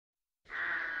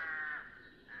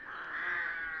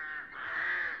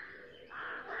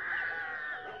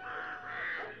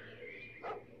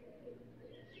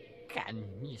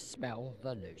smell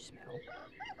the new smell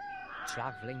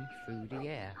travelling through the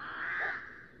air?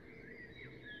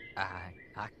 Aye,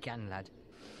 I can, lad.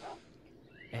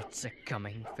 It's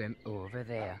a-coming from over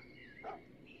there,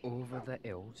 over the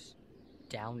hills,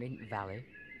 down in the valley.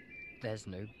 There's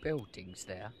no buildings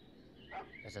there.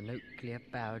 There's a nuclear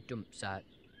power dump site.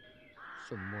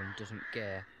 Someone doesn't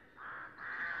care.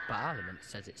 Parliament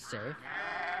says it's safe,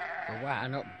 but why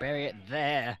not bury it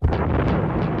there?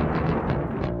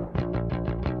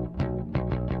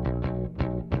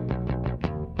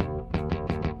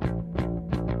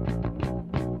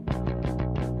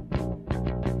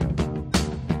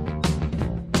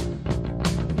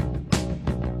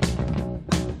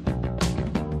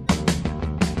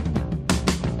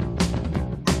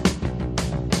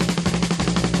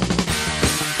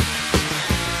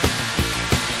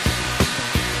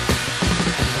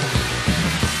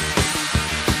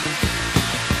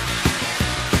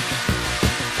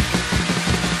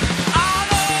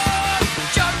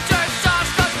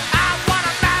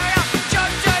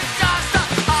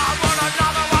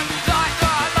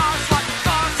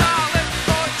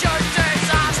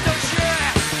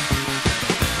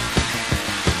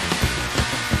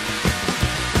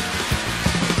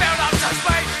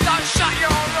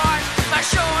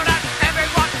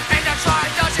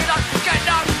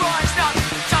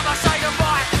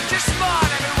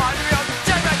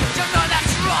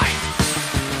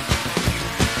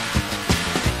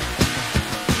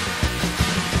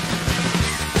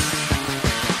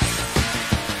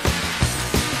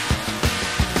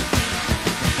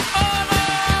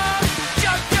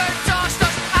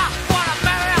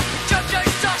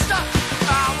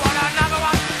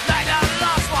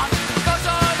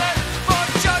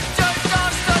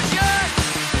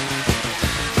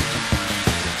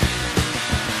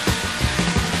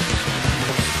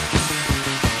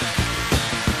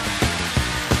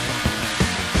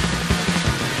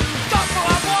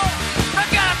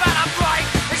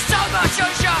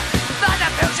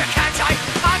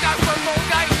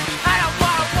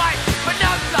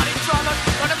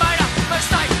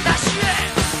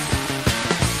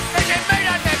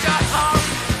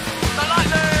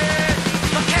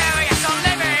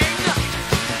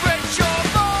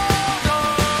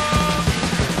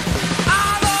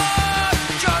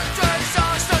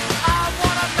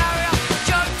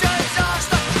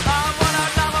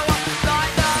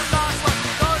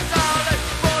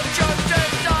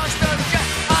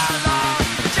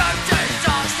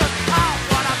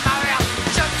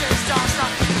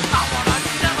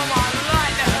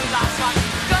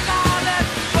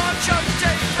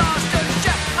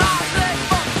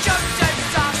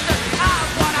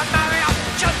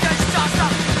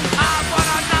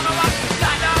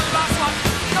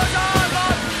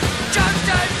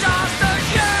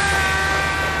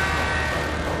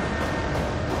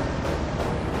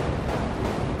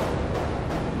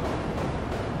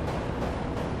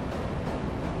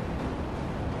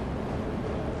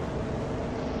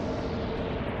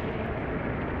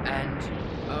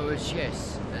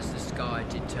 Yes, as the sky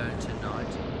did turn to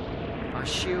night, I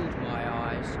shield my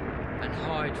eyes and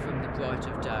hide from the bright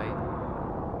of day,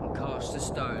 and cast a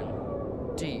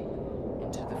stone deep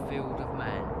into the field of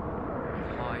man,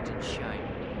 and hide in shame.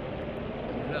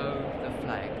 And lo, the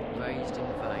flag raised in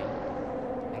vain,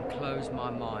 and close my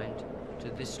mind to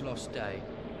this lost day,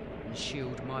 and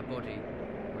shield my body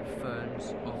with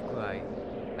ferns of grey,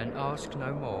 and ask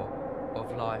no more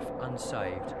of life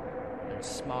unsaved, and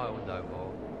smile no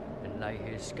more, and lay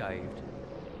here scathed,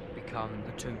 become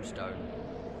the tombstone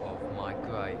of my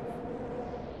grave.